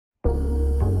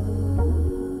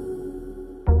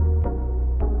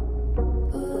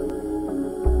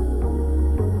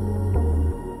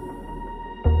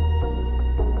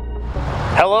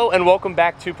Hello and welcome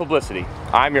back to publiCITY.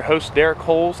 I'm your host Derrick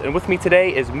and with me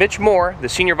today is Mitch Moore, the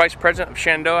Senior Vice President of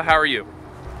Shenandoah. How are you?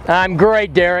 I'm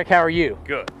great, Derrick. How are you?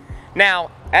 Good.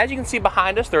 Now, as you can see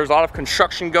behind us, there's a lot of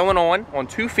construction going on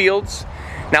two fields.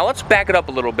 Now let's back it up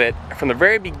a little bit. From the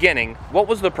very beginning, what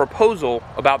was the proposal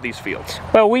about these fields?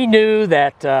 Well, we knew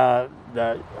that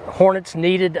the Hornets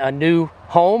needed a new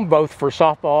home, both for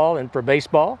softball and for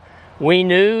baseball. We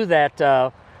knew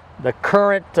that the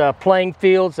current playing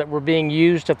fields that were being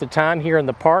used at the time here in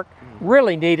the park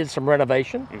really needed some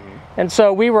renovation. And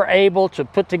so we were able to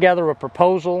put together a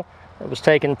proposal that was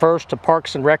taken first to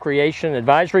Parks and Recreation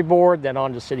Advisory Board, then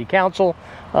on to City Council,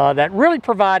 that really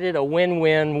provided a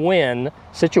win-win-win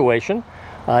situation.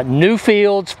 New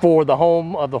fields for the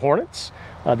home of the Hornets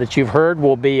that you've heard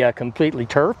will be completely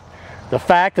turf. The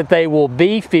fact that they will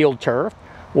be field turf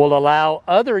will allow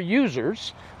other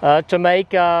users to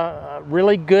make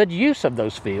really good use of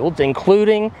those fields,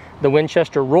 including the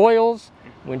Winchester Royals,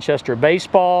 Winchester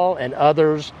Baseball, and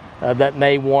others that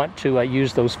may want to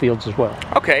use those fields as well.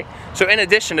 Okay, so in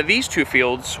addition to these two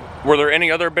fields, were there any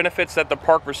other benefits that the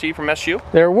park received from SU?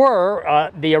 There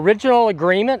were. The original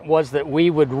agreement was that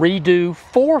we would redo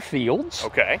 4 fields.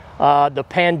 Okay. The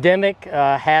pandemic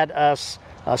had us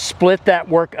split that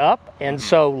work up, and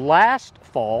so last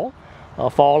fall,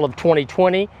 fall of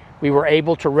 2020, we were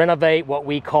able to renovate what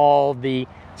we call the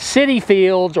city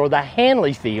fields or the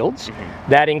Hanley fields.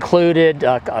 That included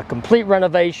a complete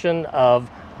renovation of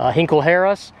Hinkle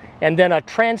Harris and then a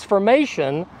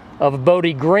transformation of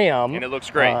Bodie Grimm, and it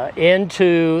looks great,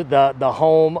 into the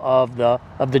home of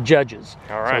the judges.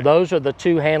 All right. So those are the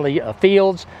 2 Hanley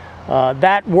fields.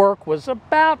 That work was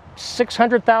about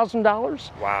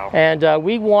 $600,000. Wow. And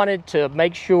we wanted to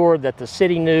make sure that the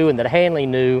city knew and that Hanley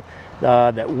knew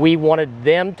that we wanted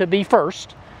them to be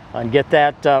first and get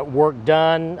that work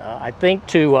done, I think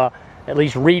to at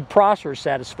least Reed Prosser's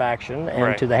satisfaction and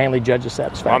right. to the Hanley judges'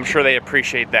 satisfaction. Well, I'm sure they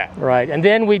appreciate that. Right, and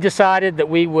then we decided that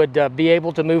we would be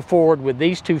able to move forward with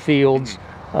these 2 fields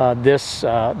this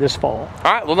fall.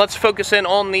 All right, well, let's focus in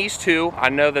on these 2. I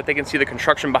know that they can see the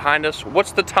construction behind us.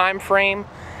 What's the time frame?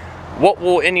 What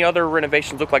will any other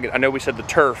renovations look like? I know we said the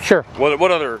turf. Sure. What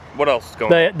else is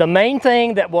going on? The main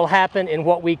thing that will happen in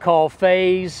what we call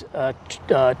phase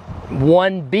 1B,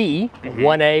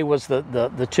 1A was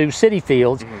the 2 city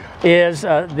fields, is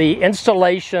the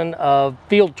installation of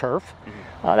field turf.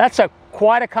 That's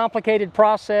quite a complicated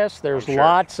process. There's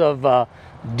lots of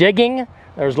digging.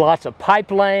 There's lots of pipe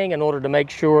laying in order to make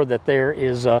sure that there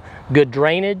is good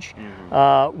drainage.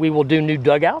 We will do new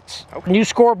dugouts, new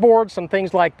scoreboards, some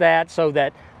things like that, so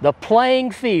that the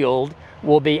playing field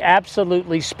will be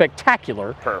absolutely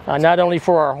spectacular, not only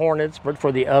for our Hornets, but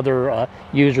for the other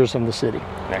users in the city.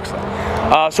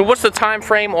 Excellent. So what's the time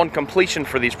frame on completion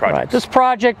for these projects? Right. This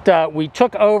project, we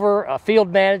took over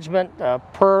field management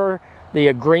per the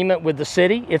agreement with the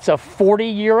city. It's a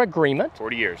 40-year agreement.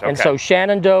 40 years, okay. And so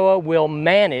Shenandoah will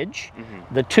manage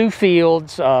the 2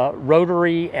 fields,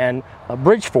 Rotary and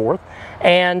Bridgeforth.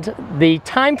 And the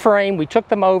time frame, we took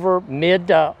them over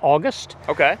mid-August.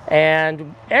 Okay.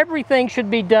 And everything should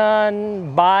be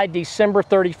done by December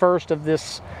 31st of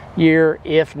this year,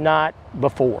 if not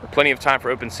before. Plenty of time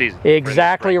for open season.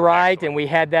 Exactly right, and we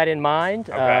had that in mind.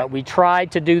 Okay. We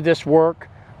tried to do this work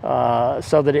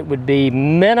so that it would be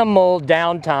minimal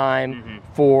downtime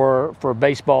for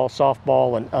baseball,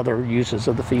 softball, and other uses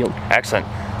of the field. Excellent.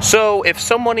 So if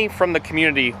somebody from the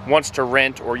community wants to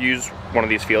rent or use one of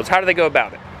these fields, how do they go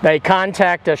about it? They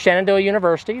contact Shenandoah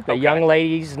University. The young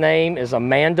lady's name is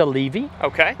Amanda Levy.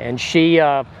 Okay. And she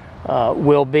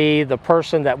will be the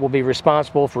person that will be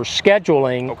responsible for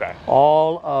scheduling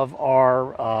all of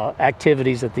our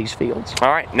activities at these fields.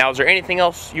 All right. Now, is there anything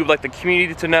else you would like the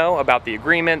community to know about the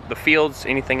agreement, the fields,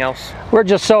 anything else? We're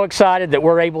just so excited that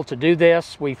we're able to do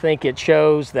this. We think it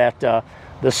shows that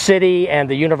the city and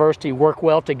the university work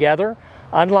well together.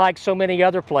 Unlike so many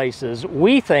other places,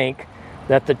 we think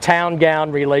that the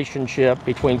town-gown relationship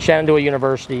between Shenandoah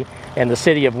University and the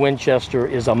city of Winchester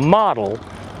is a model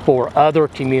for other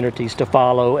communities to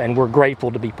follow, and we're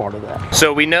grateful to be part of that.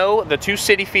 So we know the 2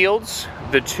 city fields,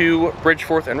 the 2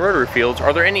 Bridgeforth and Rotary fields.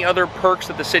 Are there any other perks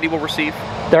that the city will receive?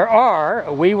 There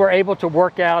are. We were able to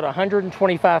work out a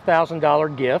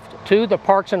 $125,000 gift to the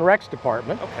Parks and Recs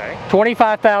Department. Okay.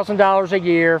 $25,000 a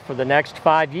year for the next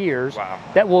 5 years. Wow.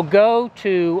 That will go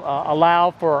to allow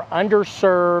for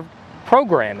underserved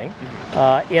programming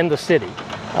in the city.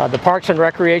 The Parks and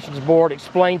Recreations Board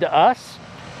explained to us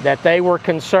that they were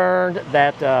concerned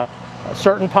that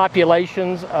certain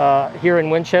populations here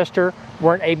in Winchester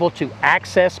weren't able to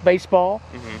access baseball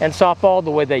and softball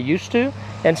the way they used to.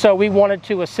 And so we wanted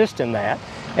to assist in that.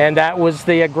 and that was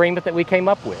the agreement that we came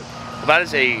up with. Well, that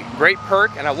is a great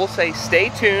perk, and I will say stay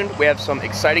tuned. We have some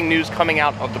exciting news coming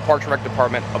out of the Parks and Rec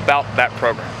Department about that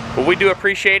program. Well, we do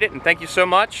appreciate it, and thank you so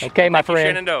much. Okay, my friend.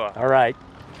 Shenandoah. All right.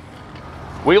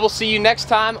 We will see you next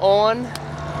time on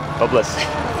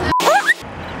publiCITY.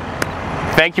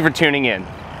 Thank you for tuning in.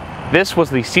 This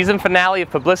was the season finale of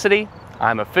publiCITY.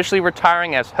 I'm officially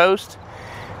retiring as host.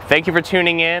 Thank you for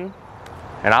tuning in,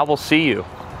 and I will see you,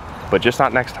 but just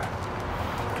not next time.